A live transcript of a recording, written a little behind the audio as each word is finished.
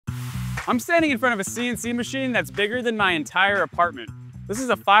I'm standing in front of a CNC machine that's bigger than my entire apartment. This is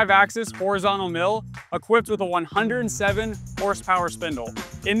a 5-axis horizontal mill equipped with a 107 horsepower spindle.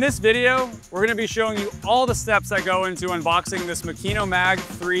 In this video, we're going to be showing you all the steps that go into unboxing this Makino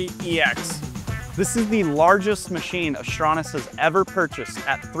MAG3.EX. This is the largest machine Astranis has ever purchased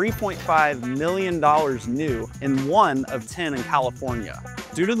at $3.5 million new and 1 of 10 in California.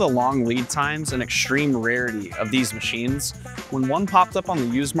 Due to the long lead times and extreme rarity of these machines, when one popped up on the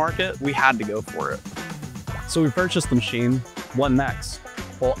used market, we had to go for it. So we purchased the machine. What next?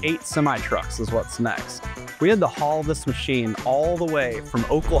 Well, 8 semi-trucks is what's next. We had to haul this machine all the way from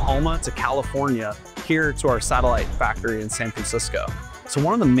Oklahoma to California here to our satellite factory in San Francisco. So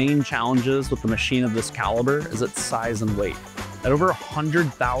one of the main challenges with the machine of this caliber is its size and weight. At over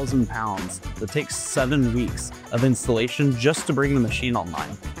 100,000 pounds, it takes 7 weeks of installation just to bring the machine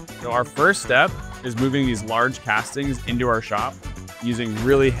online. So our first step is moving these large castings into our shop using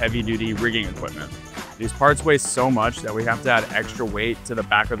really heavy-duty rigging equipment. These parts weigh so much that we have to add extra weight to the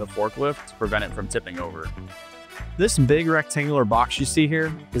back of the forklift to prevent it from tipping over. This big rectangular box you see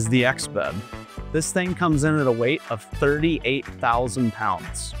here is the X bed. This thing comes in at a weight of 38,000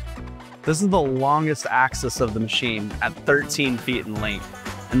 pounds. This is the longest axis of the machine at 13 feet in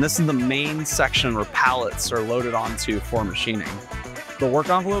length. And this is the main section where pallets are loaded onto for machining. The work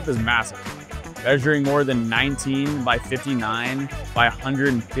envelope is massive, measuring more than 19 by 59 by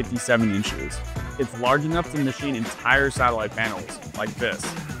 157 inches. It's large enough to machine entire satellite panels like this.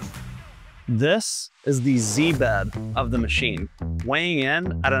 This is the Z bed of the machine, weighing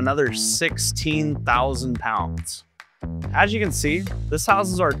in at another 16,000 pounds. As you can see, this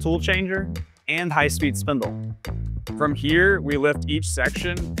houses our tool changer and high-speed spindle. From here, we lift each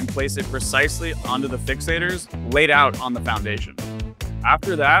section and place it precisely onto the fixators laid out on the foundation.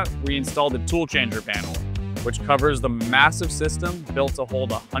 After that, we install the tool changer panel, which covers the massive system built to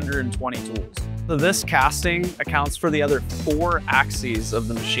hold 120 tools. So this casting accounts for the other 4 axes of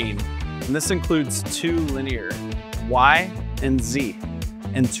the machine. And this includes 2 linear, Y and Z,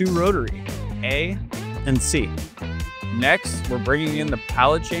 and 2 rotary, A and C. Next, we're bringing in the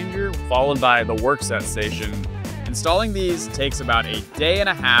pallet changer, followed by the workset station. Installing these takes about a day and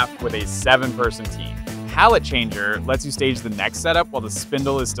a half with a 7-person team. Pallet changer lets you stage the next setup while the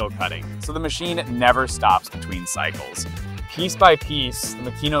spindle is still cutting, so the machine never stops between cycles. Piece by piece,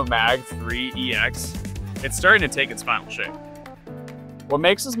 the Makino MAG3.EX, it's starting to take its final shape. What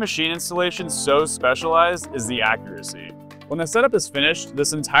makes this machine installation so specialized is the accuracy. When the setup is finished,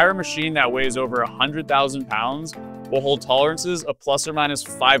 this entire machine that weighs over 100,000 pounds will hold tolerances of plus or minus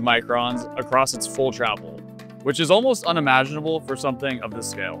 5 microns across its full travel, which is almost unimaginable for something of this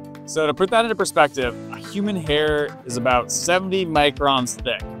scale. So to put that into perspective, a human hair is about 70 microns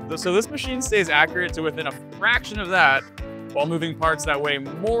thick. So this machine stays accurate to within a fraction of that while moving parts that weigh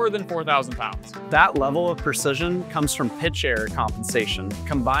more than 4,000 pounds. That level of precision comes from pitch error compensation,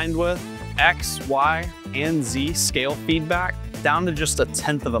 combined with X, Y, and Z scale feedback down to just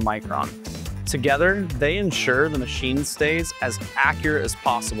 1/10 of a micron. Together, they ensure the machine stays as accurate as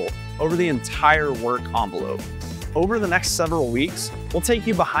possible over the entire work envelope. Over the next several weeks, we'll take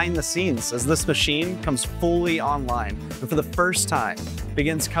you behind the scenes as this machine comes fully online and for the first time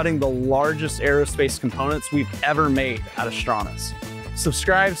begins cutting the largest aerospace components we've ever made at Astranis.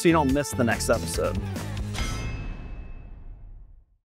 Subscribe so you don't miss the next episode.